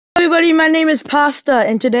Everybody, my name is Pasta,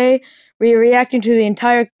 and today we are reacting to the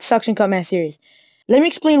entire Suction Cup Man series. Let me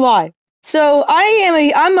explain why. So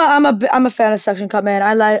I'm a fan of Suction Cup Man.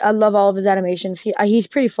 I love all of his animations. He's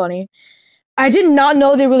pretty funny. I did not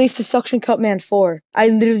know they released the Suction Cup Man 4. I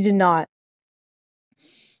literally did not.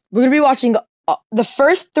 We're gonna be watching the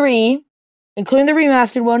first 3, including the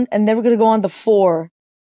remastered one, and then we're gonna go on the 4.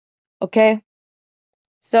 Okay?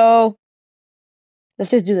 So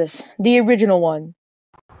let's just do this. The original one.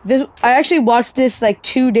 I actually watched this like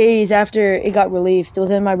 2 days after it got released. It was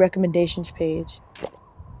in my recommendations page.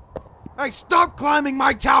 Hey, stop climbing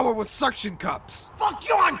my tower with suction cups! Fuck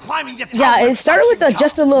you, I'm climbing your tower. Yeah, it started with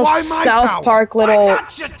just a little South Park little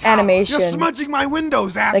animation. You're smudging my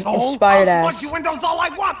windows, asshole! Like inspired I'll ass. smudge your windows all I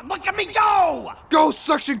want. Look at me go! Go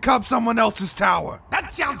suction cup someone else's tower! That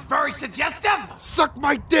sounds very suggestive. Suck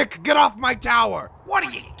my dick! Get off my tower! What are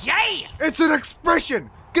you, gay? It's an expression!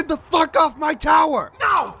 Get the fuck off my tower!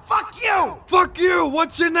 No, fuck you! Fuck you!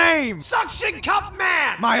 What's your name? Suction Cup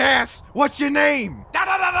Man! My ass! What's your name?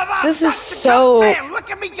 This is Suction so Cup Man, look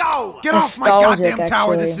at me go! Get off my nostalgic, goddamn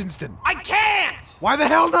tower actually. this instant! I can't! Why the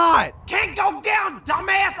hell not? Can't go down,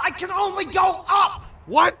 dumbass! I can only go up!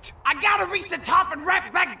 What? I gotta reach the top and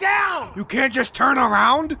wrap back down! You can't just turn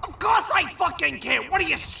around? Of course I fucking can't! What are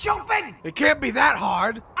you, stupid? It can't be that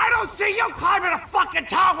hard. I don't see you climbing a fucking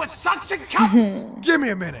tower with suction cups! Give me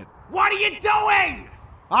a minute. What are you doing?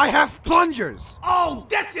 I have plungers. Oh,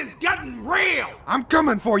 this is getting real! I'm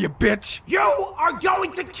coming for you, bitch. You are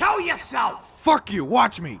going to kill yourself! Fuck you,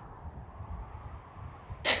 watch me.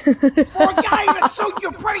 For a guy in a suit,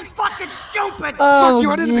 you're pretty fucking stupid! Oh, Fuck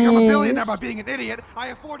you, I didn't become a jeez. billionaire by being an idiot. I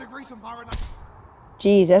have 4 degrees from power.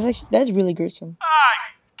 Jeez, that's really gruesome.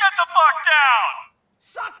 Hey, get the fuck down!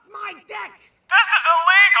 Suck my dick! This is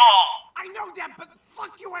illegal! I know that, but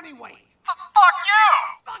fuck you anyway! Fuck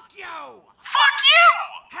you! Fuck you! Fuck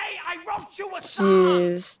you! Hey, I wrote you a song!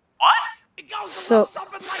 Jeez. What? It goes a So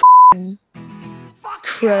little something like fuck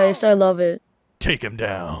Christ, you! I love it. Take him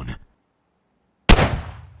down.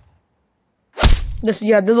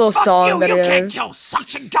 The little Fuck song you, that you it can't is. kill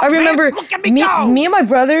Suction Cup I remember Man. Look at me, go! me and my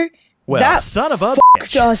brother. Well, that son of a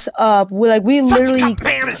fucked us up. We Suction literally Cup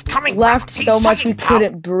Man is coming laughed from so much we Suction Cup.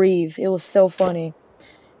 couldn't breathe. It was so funny.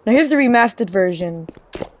 Now here's the remastered version.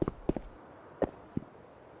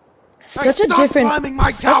 Such a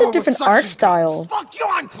different art style. Fuck you,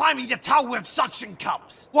 I'm climbing your tower with suction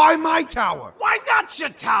cups! Why my tower? Why not your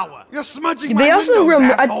tower? You're smudging They my also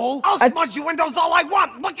windows, asshole. I'll smudge your windows all I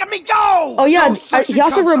want! Look at me go! Oh yeah, Go suction he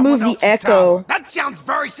also cup removed someone the else's echo tower. That sounds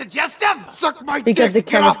very suggestive! Suck my because the dick.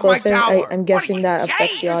 Get camera's off my closer. tower. I'm guessing that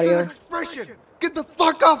affects the It's an audio. expression. Get the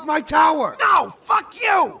fuck off my tower. No, fuck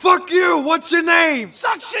you! Fuck you. What's your name?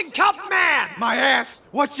 Suction Cup Man! My ass.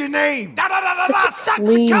 What's your name? Such a Suction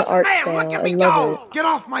clean Cup art Man! style. Look at I me love go! Get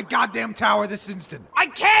off my goddamn tower this instant. I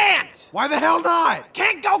can't! Why the hell not?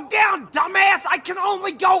 Can't go down, dumbass! I can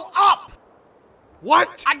only go up!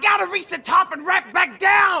 What? I gotta reach the top and wrap back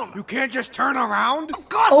down! You can't just turn around? Of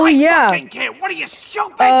course Oh, I yeah. fucking can't! What are you,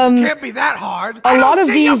 stupid? Can't be that hard. A lot of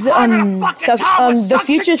see you these climbing a fucking tower with the suction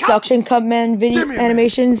future cups. Suction Cup Man video Give me a minute.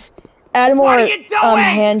 animations add more What are you doing?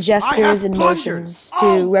 hand gestures and plungers. motions Oh, to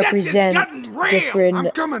this is represent getting real. I'm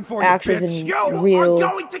different coming for you, actions bitch. and You real are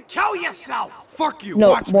going to kill yourself! Fuck you.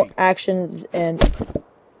 no Watch more me. actions and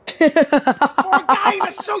For a guy in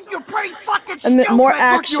a suit, you're pretty fucking and stupid! more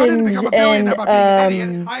Fuck you, I didn't actions become a billionaire by being an idiot.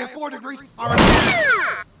 and I have 4 degrees.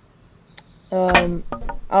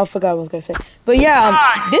 I forgot what I was gonna say, but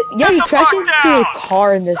yeah, he crashes into a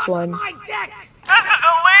car in this Suck one. my dick! This is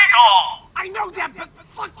illegal! I know that, but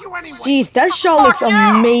fuck you anyway! Jeez, that shot looks you.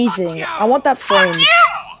 amazing. you. I want that framed. You!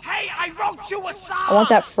 Hey, I wrote you a song! I want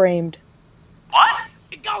that framed. What?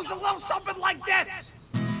 It goes a little something like this!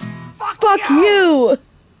 Fuck you!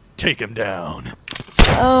 Take him down.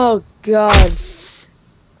 Oh god.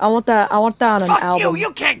 I want that on an Fuck album.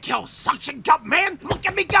 you can't kill Suction Cup Man! Look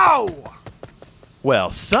at me go!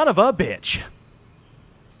 Well, son of a bitch.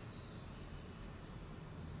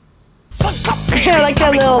 Suction Cup Man! Yeah, like that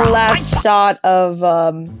coming little from last my- shot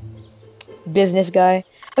of business guy.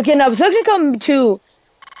 Okay, now Suction Cup 2.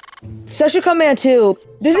 Suction Cup Man 2.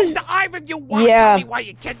 This is Ivan, you want yeah. tell me why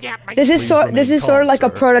you kidnapped me? this is sort remain of like a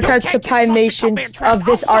calm, sir. prototype You to can't kill Suction Cup Man Piemations twice. of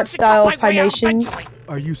this I'll art Suction style of Cup my way out Piemations. eventually.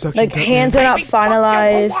 Are you suction Like cup hands man? are not Baby, fuck you. Who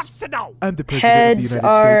finalized. wants to know? I'm the president Heads of the United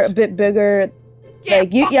are a States. bit bigger.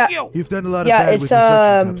 Like you, fuck yeah. you. You've done a lot of Yeah, bad it's, with your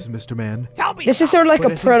suction cups, Mr. Man. Tell me This is about sort of like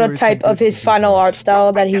But a I think there is prototype some of his good final news. art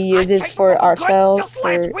style that he I'm uses capable for of art good. style Just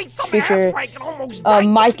for last week, some future ass break and almost almost died.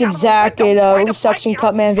 Mike Get and out of the Zach window, in trying to Suction fight Cup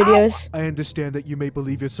out Man the tower. videos. I understand that you may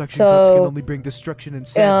believe your suction So, cups can only bring destruction and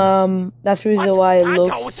sadness. That's the reason What? why it I know,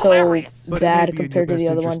 looks it's so hilarious. But it may bad be in your compared to best the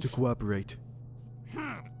other interest ones. to cooperate.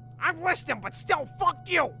 I'm listening, but still, fuck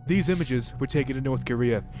you. These images were taken in North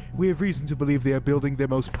Korea. We have reason to believe they are building their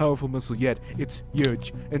most powerful missile yet. It's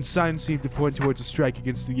huge, and signs seem to point towards a strike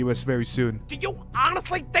against the US very soon. Do you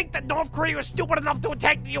honestly think that North Korea is stupid enough to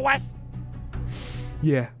attack the US?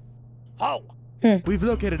 Yeah. Oh. We've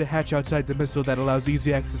located a hatch outside the missile that allows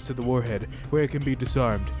easy access to the warhead, where it can be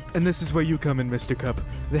disarmed. And this is where you come in, Mr. Cup.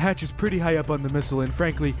 The hatch is pretty high up on the missile, and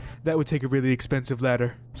frankly, that would take a really expensive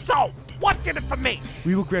ladder. So, what's in it for me?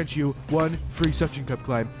 We will grant you one free suction cup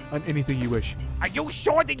climb on anything you wish. Are you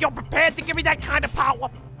sure that you're prepared to give me that kind of power?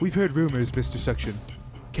 We've heard rumors, Mr. Suction.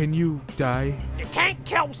 Can you die? You can't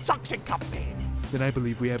kill Suction Cup Man. Then I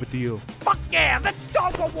believe we have a deal. Fuck yeah, let's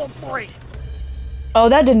start World War 3. Oh,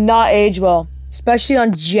 that did not age well. Especially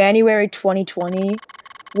on January 2020,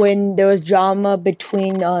 when there was drama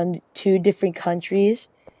between two different countries,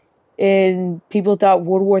 and people thought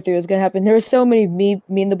World War III was gonna happen. There were so many me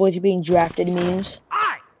and the boys being drafted memes.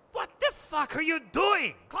 Aye! What the fuck are you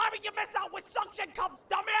doing? Climbing your missile with suction cups,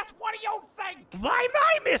 dumbass! What do you think? Why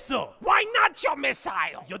my missile? Why not your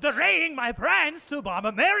missile? You're delaying my plans to bomb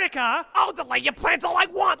America. I'll delay your plans all I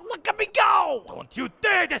want. Look at me go! Don't you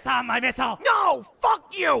dare disarm my missile. No!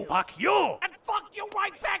 Fuck you! Fuck you. And fuck you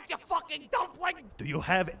right back, you fucking dumpling! Do you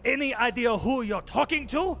have any idea who you're talking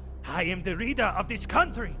to? I am the leader of this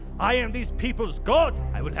country. I am these people's god.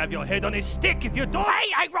 I will have your head on a stick if you don't.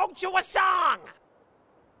 Hey, I wrote you a song!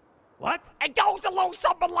 What? It goes along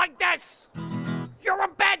something like this. You're a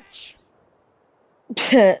bitch!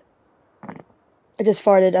 I just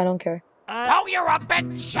farted, I don't care. Oh, you're a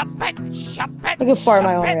bitch, a bitch, a bitch. I can fart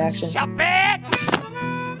my own a bitch, reactions. A bitch!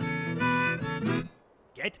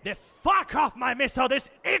 Get the fuck off my missile this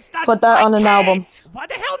instant. Put that on an album. Why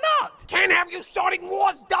the hell not? Can't have you starting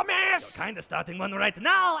wars, dumbass! Kinda starting one right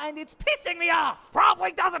now, and it's pissing me off.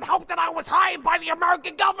 Probably doesn't help that I was hired by the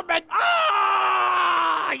American government.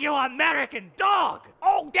 Ah, you American dog!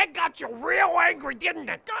 Oh, that got you real angry, didn't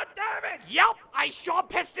it? God damn it! Yep, I sure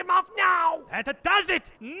pissed him off now. That does it!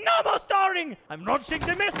 No more stalling! I'm launching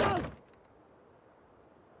the missile!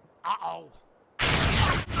 Uh-oh.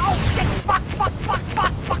 Oh, shit! Fuck, fuck, fuck,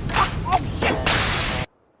 fuck, fuck, fuck! Oh,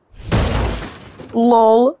 shit!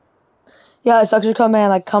 LOL. Yeah, Suction Cup Man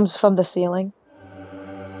like comes from the ceiling.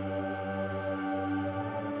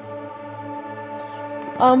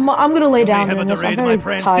 I'm gonna lay down in this. I'm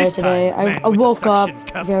very tired today. I woke up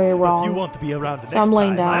very wrong. So I'm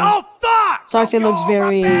laying down. Oh fuck! So I feel it looks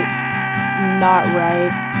very not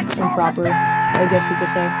right, improper, I guess you could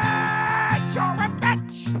say. You're a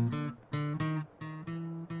bitch!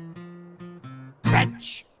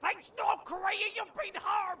 Bitch! Thanks, North Korea, you've been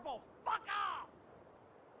horrible! Fuck off!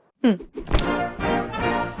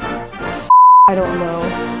 I don't know.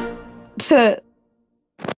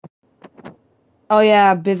 Oh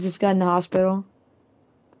yeah, business guy in the hospital.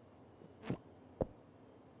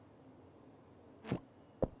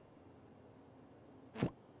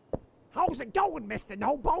 How's it going, Mr.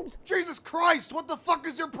 No Bones? Jesus Christ, what the fuck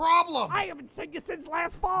is your problem? I haven't seen you since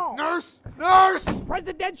last fall. Nurse! Nurse!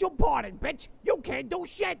 Presidential pardon, bitch. You can't do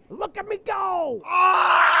shit. Look at me go.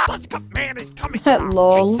 Ah! Such cup man is coming.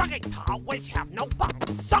 Lol. His sucking powers have no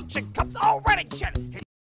bounds. Suction cups already shit.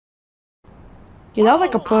 Yeah, that was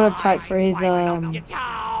like a prototype for his Suction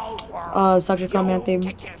Cup Man theme.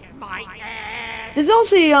 Kiss my ass. This is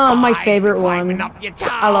also my favorite one.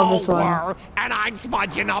 I love this one. And I'm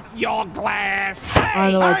smudging up your glass.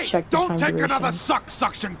 I don't know, like, Hey, check the don't time take duration. another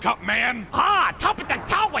suction cup, man! Ah, top of the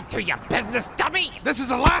tower to you, business dummy. This is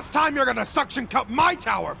the last time you're gonna suction cup my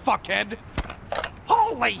tower, fuckhead!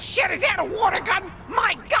 Holy shit, is that a water gun?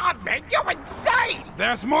 My god, man, you're insane.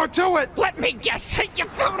 There's more to it! Let me guess, you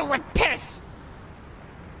filled it with piss.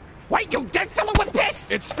 Wait, you did fill it with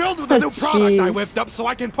piss? It's filled with a new product I Jeez. whipped up so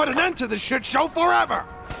I can put an end to this shit show forever!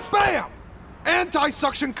 Bam!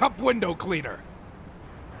 Anti-suction cup window cleaner.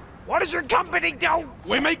 What does your company do?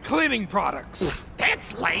 We make cleaning products.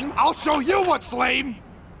 That's lame. I'll show you what's lame!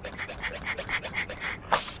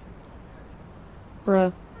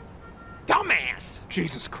 Bruh. Dumbass.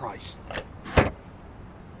 Jesus Christ.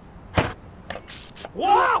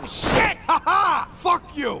 Whoa, shit! Haha!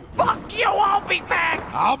 Fuck you! Fuck you, I'll be back!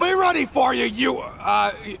 I'll be ready for you,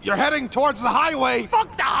 you're heading towards the highway.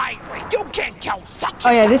 Fuck the highway! You can't kill suction.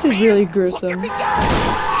 Oh yeah, this is man. really Look gruesome. at me go!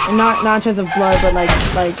 And not in terms of blood, but like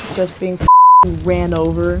just being ran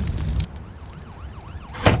over.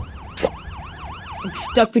 Like,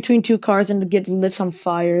 stuck between two cars and get lit on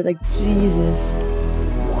fire. Like Jesus.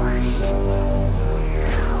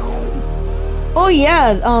 Oh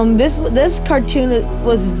yeah, this cartoon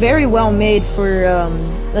was very well made for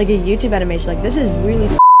like a YouTube animation. Like this is really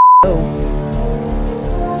dope.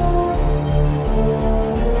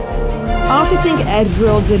 I honestly think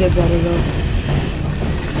Edrill did it better though.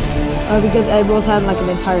 Because Edrill's had like an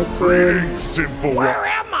entire crew. Sinful Where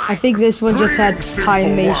am I? I think this one just had Piemations.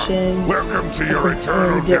 Piemations. Welcome to your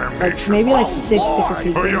eternal damnation. Maybe like 6 different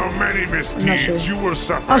people. For your many misdeeds, you will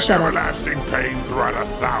suffer shut up. everlasting pain throughout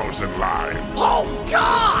 1,000 lives. Oh,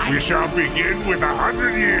 God! We shall begin with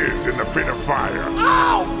 100 years in the pit of fire.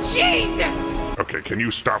 Oh, Jesus! Okay, can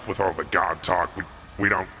you stop with all the God talk? We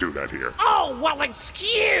don't do that here. Oh, well,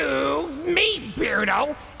 excuse me,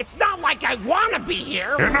 Beardo. It's not like I want to be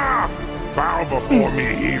here. Enough! Bow before me,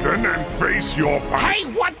 heathen, and face your Hey,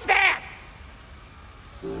 punishment. what's that?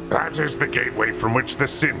 That is the gateway from which the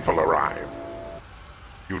sinful arrive.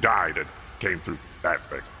 You died and came through that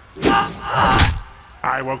thing.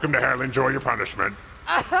 Hi, welcome to hell. Enjoy your punishment.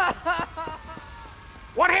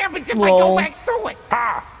 What happens if I go back through it?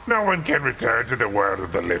 Ha! No one can return to the world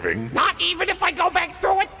of the living. Not even if I go back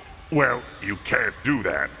through it? Well, you can't do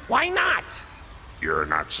that. Why not? You're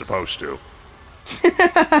not supposed to.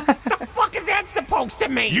 The fuck is that supposed to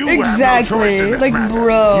mean? You Exactly. have no choice in this Like, matter.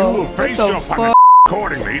 bro, You will what face the your fuck? punishment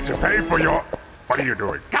accordingly to pay for your... What are you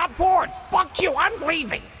doing? Got bored. Fuck you. I'm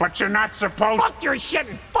leaving. But you're not supposed... Fuck your shit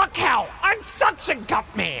and fuck hell. I'm Suction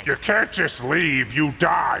Cup Man. You can't just leave. You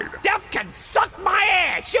died. Death can suck my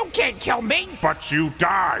ass. You can't kill me. But you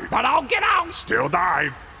died. But I'll get out. Still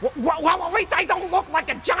died. Well, at least I don't look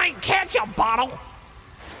like a giant ketchup bottle.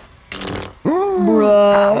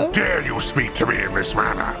 Bruh. Dare you speak to me in this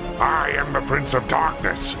manner? I am the Prince of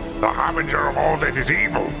Darkness, the harbinger of all that is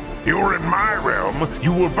evil. You're in my realm.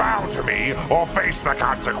 You will bow to me or face the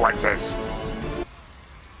consequences.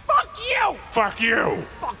 Fuck you. Fuck you.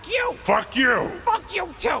 Fuck you. Fuck you. Fuck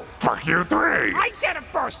you too. Fuck you three. I said it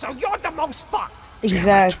first, so you're the most fucked.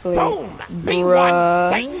 Exactly. Boom. Me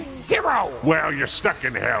Bruh. 1, Satan 0. Well, you're stuck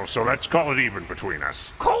in hell, so let's call it even between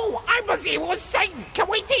us. Cool. I'm as evil as Satan. Can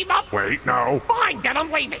we team up? Wait, no. Fine, then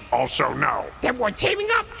I'm leaving. Also, no. Then we're teaming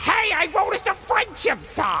up. Hey, I wrote us a friendship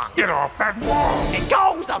song. Get off that wall. It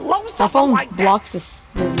goes a little My something phone like blocks this.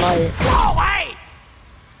 the light. Whoa, hey!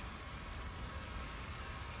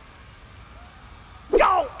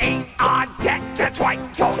 Go eat a dick. That's right.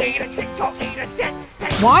 Go eat a dick. Go eat a dick.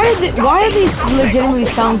 Why do these legitimately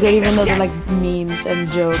sound good even though they're like memes and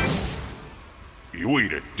jokes? You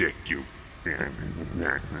eat a dick, you...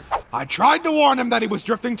 I tried to warn him that he was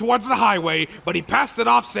drifting towards the highway, but he passed it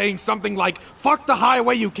off saying something like, "Fuck the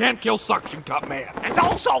highway, you can't kill Suction Cup Man." And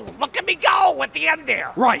also, look at me go at the end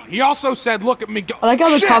there. Right, he also said, "Look at me go." I like how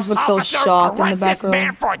the Shit! cops look so Officer, shocked in the arrest this man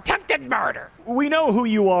background. for attempted murder. We know who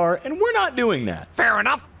you are, and we're not doing that. Fair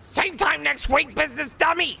enough. Same time next week, business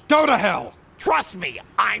dummy. Go to hell. Trust me,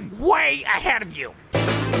 I'm way ahead of you.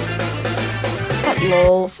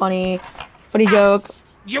 Lol, funny joke.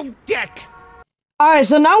 You dick. Alright,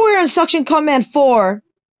 so now we're in Suction Cup Man 4.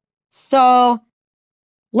 So,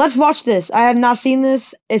 let's watch this. I have not seen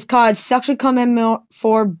this. It's called Suction Cup Man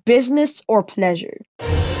 4 Business or Pleasure.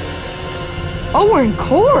 Oh, we're in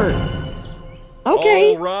court.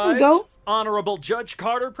 Okay, All rise. let's go. Honorable Judge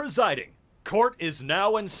Carter presiding. Court is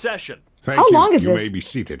now in session. Thank How you. long is you this? may be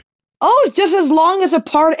seated. Oh, it's just as long as a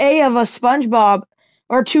part A of a SpongeBob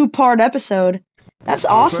or 2-part episode. That's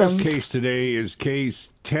awesome. The first case today is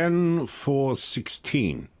case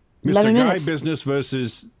 10-416. 11 Mr. Guy minutes. Business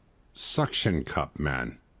versus Suction Cup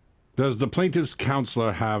Man. Does the plaintiff's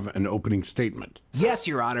counselor have an opening statement? Yes,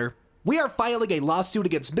 Your Honor. We are filing a lawsuit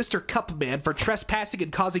against Mr. Cupman for trespassing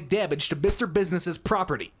and causing damage to Mr. Business's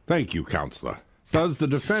property. Thank you, counselor. Does the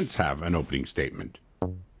defense have an opening statement?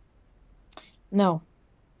 No.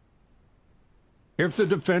 If the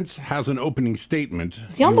defense has an opening statement,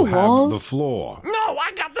 Is he on you the have walls? the floor. No,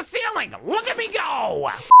 I got the ceiling. Look at me go.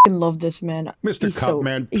 I love this man. Mr. He's so-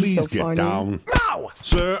 Cupman, he's please so get funny. down. No.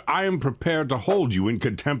 Sir, I am prepared to hold you in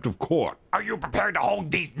contempt of court. Are you prepared to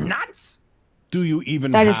hold these nuts? Do you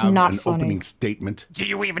even That is have not an funny. opening statement? Do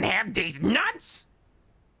you even have these nuts?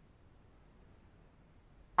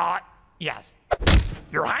 Yes.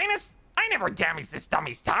 Your Highness, I never damaged this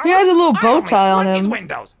dummy's tower. He has a little I bow only tie on smacked his him.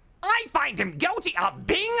 windows. I find him guilty of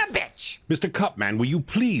being a bitch. Mr. Cupman, will you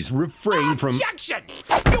please refrain from... Objection!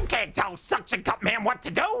 You can't tell Suction Cup Man what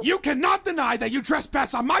to do. You cannot deny that you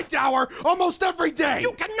trespass on my tower almost every day.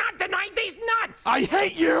 You cannot deny these nuts. I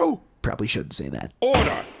hate you. Probably shouldn't say that.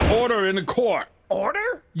 Order! Order in the court!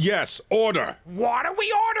 Order? Yes, order! What are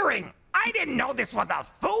we ordering? I didn't know this was a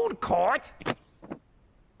food court.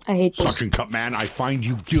 I hate this. Suction Cup Man, I find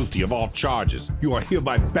you guilty of all charges. You are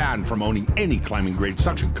hereby banned from owning any climbing grade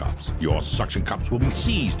suction cups. Your suction cups will be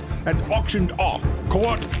seized and auctioned off.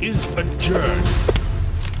 Court is adjourned.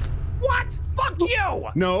 What? Fuck you!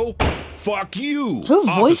 No, fuck you. Who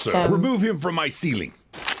voiced Officer, him? remove him from my ceiling.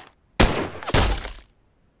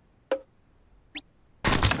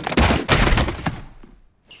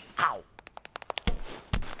 Ow.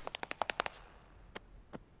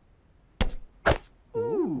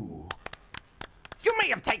 Ooh. You may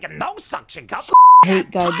have taken those suction cups.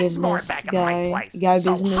 Hate guy Times more business. back in my Guy place.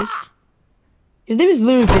 So, business. ha! His name is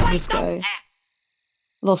literally business guy.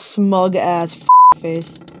 Little smug ass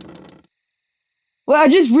face. Well, I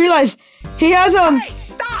just realized he has Hey,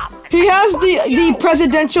 stop! he has the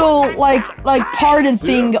presidential like pardon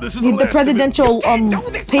thing, this is the the last of it. presidential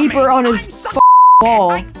paper on his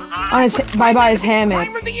wall, on his by his hammock.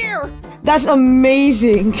 Time of the year. That's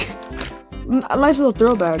amazing. A nice little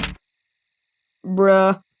throwback.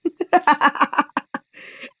 Bruh.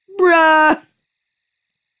 Bruh.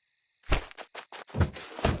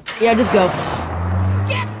 Yeah, just go.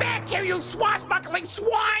 Get back here, you swashbuckling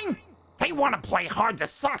swine! They want to play hard to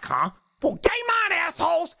suck, huh? Well, game on,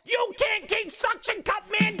 assholes! You can't keep Suction Cup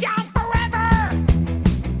Man down forever!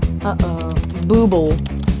 Uh-oh. Booble.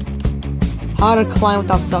 How to climb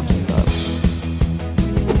without suction cups.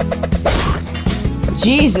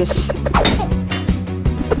 Jesus.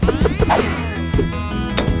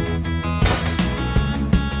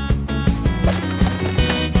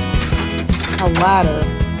 A ladder.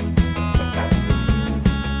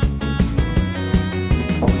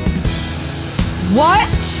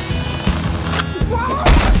 What?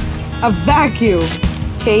 A vacuum.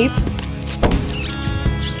 Tape.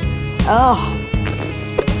 Ugh.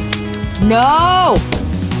 No!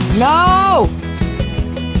 No!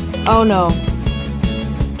 Oh no.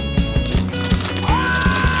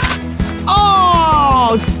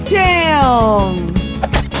 Oh, damn!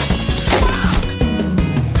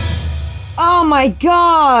 Oh my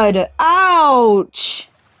god! Ouch!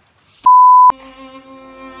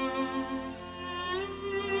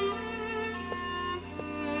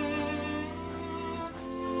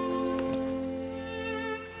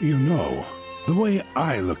 You know, the way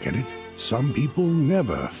I look at it, some people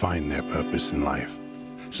never find their purpose in life.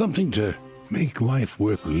 Something to make life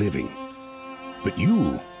worth living. But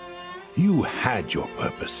you had your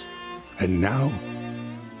purpose. And now,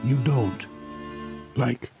 you don't.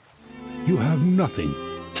 Like, you have nothing.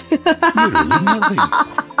 Literally nothing.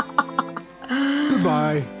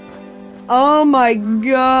 Goodbye. Oh my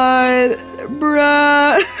god,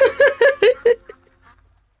 bruh.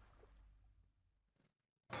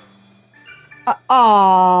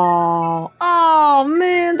 Oh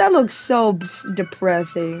man, that looks so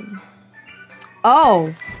depressing.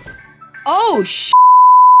 Oh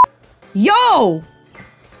yo,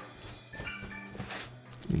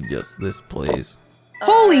 Yes, this please.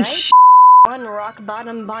 holy Alright. sh! On Rock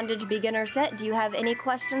Bottom Bondage Beginner Set, do you have any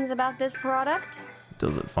questions about this product?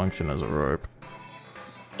 Does it function as a rope?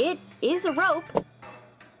 It is a rope.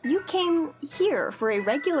 You came here for a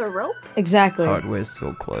regular rope? Exactly. Hardware's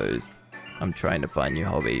still closed. I'm trying to find new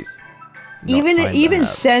hobbies. Not trying to Even have-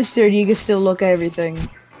 censored, you can still look at everything.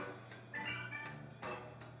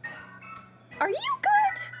 Are you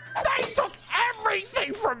good? They took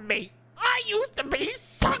everything from me! I used to be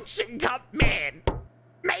Suction Cup Man!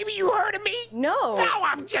 Maybe you heard of me? No. Now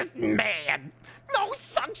I'm just mad! No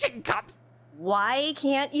suction cups! Why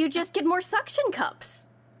can't you just get more suction cups?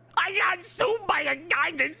 I got sued by a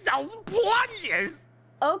guy that sells plunges!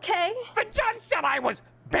 Okay. The judge said I was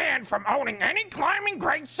banned from owning any climbing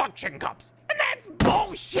grade suction cups, and that's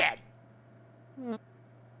bullshit!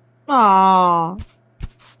 Aww.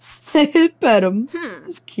 Pet him.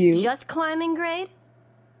 It's cute. Just climbing grade?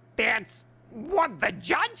 That's what the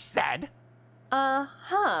judge said.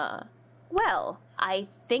 Uh-huh. Well, I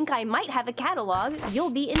think I might have a catalog you'll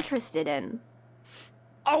be interested in.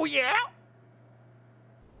 Oh yeah?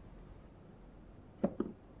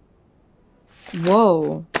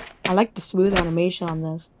 Whoa. I like the smooth animation on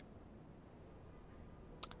this.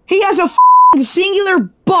 He has a singular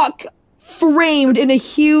buck framed in a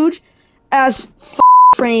huge ass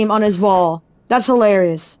frame on his wall. That's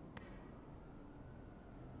hilarious.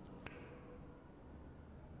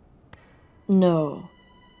 No.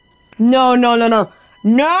 No, no, no, no.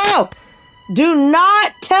 No! Do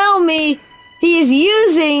not tell me he is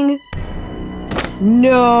using...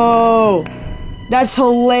 No! That's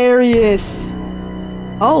hilarious.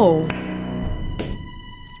 Oh.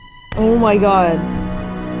 Oh my god.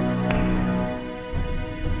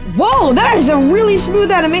 Whoa, that is a really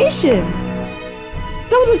smooth animation.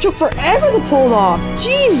 Those took forever to pull off.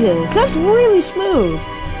 Jesus, that's really smooth.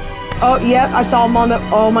 Oh, yep, I saw him on the...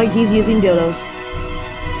 Oh my, he's using dildos.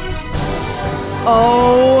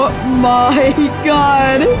 Oh my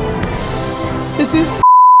god. This is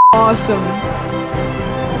awesome.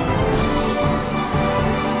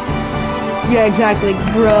 Yeah, exactly,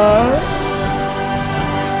 bruh.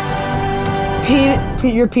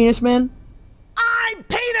 You're Penis Man? I'm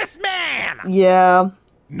Penis Man! Yeah.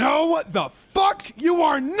 No, the fuck you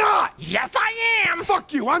are not! Yes, I am!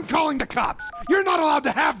 Fuck you, I'm calling the cops! You're not allowed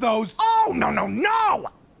to have those! Oh, no!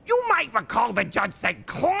 You might recall the judge said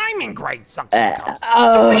climbing grade suction cups.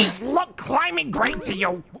 Do these look climbing grade to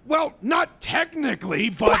you? Well, not technically,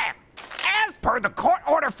 but... As per the court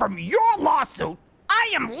order from your lawsuit,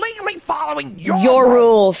 I am legally following your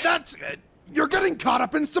rules. That's... you're getting caught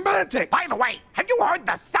up in semantics! By the way, have you heard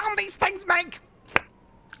the sound these things make?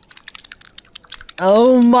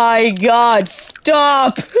 Oh my god,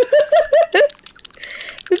 stop!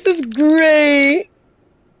 This is great!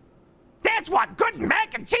 That's what good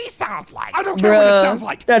mac and cheese sounds like! I don't care what it sounds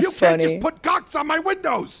like! That's you can't funny. just put cocks on my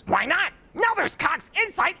windows! Why not? Now there's cocks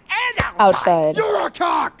inside and outside! Outside. You're a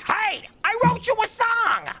cock! Hey, I wrote you a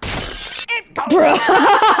song! It goes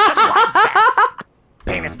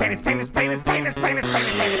Penis, penis, penis, penis, penis, penis,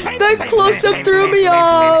 penis, penis, That close-up threw me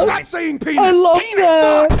off! Stop saying penis! I love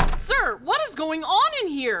that! Sir, what is going on in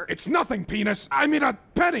here? It's nothing, penis. I mean a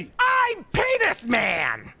penny. I'm Penis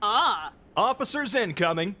Man! Ah. Officers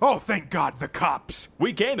incoming. Oh, thank God, the cops.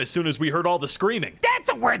 We came as soon as we heard all the screaming. That's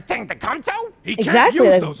a weird thing to come to! He can't Exactly, use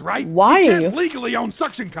like, those, right? why He are can't you- legally own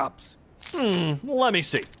suction cups. Let me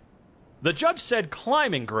see. The judge said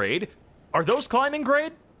climbing grade. Are those climbing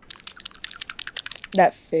grade?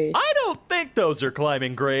 That face. I don't think those are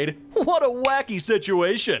climbing grade. What a wacky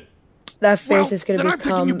situation. That face is then gonna I'm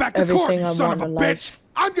taking you become back to court, everything you I son want of a in bitch. life.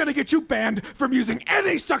 I'm gonna get you banned from using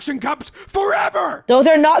any suction cups forever. Those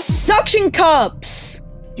are not suction cups!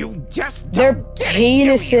 You just They're don't get it, do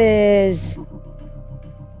you? penises.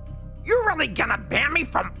 You're really gonna ban me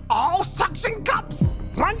from all suction cups?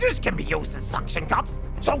 Plungers can be used as suction cups.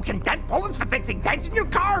 So can dent pullers for fixing dents in your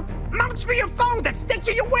car. Mounts for your phone that stick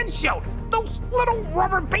to your windshield. Those little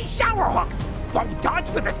rubber-based shower hooks. Phone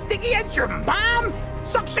darts with a sticky edge your mom.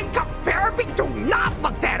 Suction cup therapy? Do not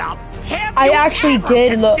look that up. I actually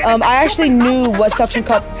did look. I actually knew what suction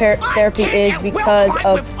cup therapy is because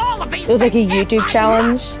of it was like a YouTube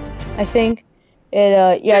challenge. I think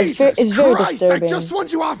it. Yeah, it's very Christ, disturbing. I just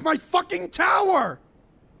want you off my fucking tower.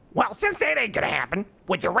 Well, since that ain't gonna happen,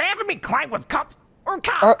 would you rather me climb with cups or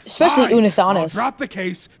cops? Especially Fine, I'll Unisanis. drop the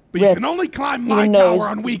case, but Rip. you can only climb my Even though tower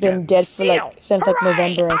on he's weekends. been dead for like since like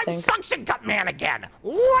Hooray! November, I I'm think. Suction Cup Man again.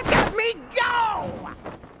 Look at me go!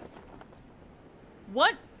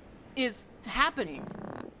 What is happening?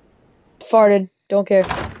 Farted. Don't care.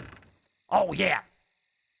 Oh yeah.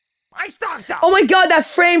 I stocked up. Oh my god, that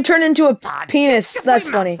frame turned into a Todd, penis. just That's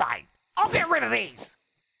leave 'em funny. outside. I'll get rid of these.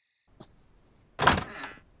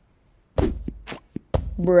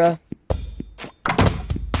 Bruh.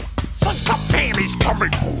 Such Cup Man is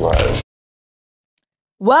coming.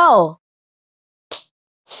 Well,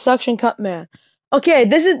 Suction Cup Man. Okay,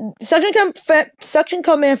 this is Suction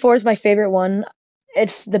Cup Man 4 is my favorite one.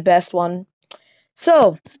 It's the best one.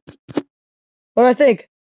 So, what do I think?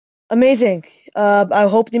 Amazing. I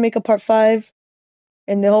hope they make a part 5,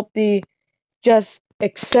 and they hope they just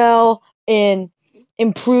excel and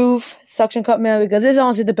improve Suction Cup Man because this is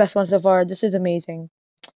honestly the best one so far. This is amazing.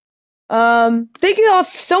 Thank you all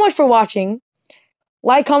so much for watching.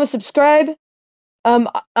 Like, comment, subscribe. I'm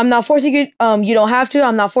not forcing you. You don't have to.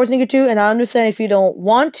 I'm not forcing you to, and I understand if you don't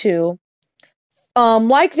want to.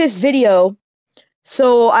 Like this video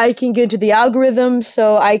so I can get into the algorithm,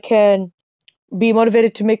 so I can be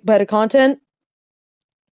motivated to make better content,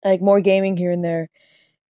 like more gaming here and there.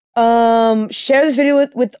 Share this video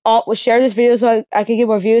share this video so I can get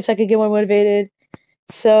more views, so I can get more motivated,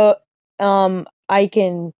 so I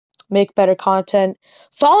can make better content.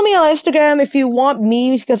 Follow me on Instagram if you want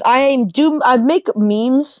memes, because I make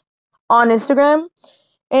memes on Instagram,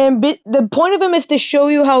 and the point of them is to show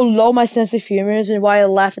you how low my sense of humor is and why I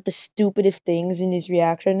laugh at the stupidest things in these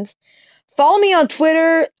reactions. Follow me on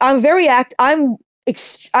Twitter. I'm very active on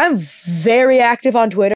Twitter.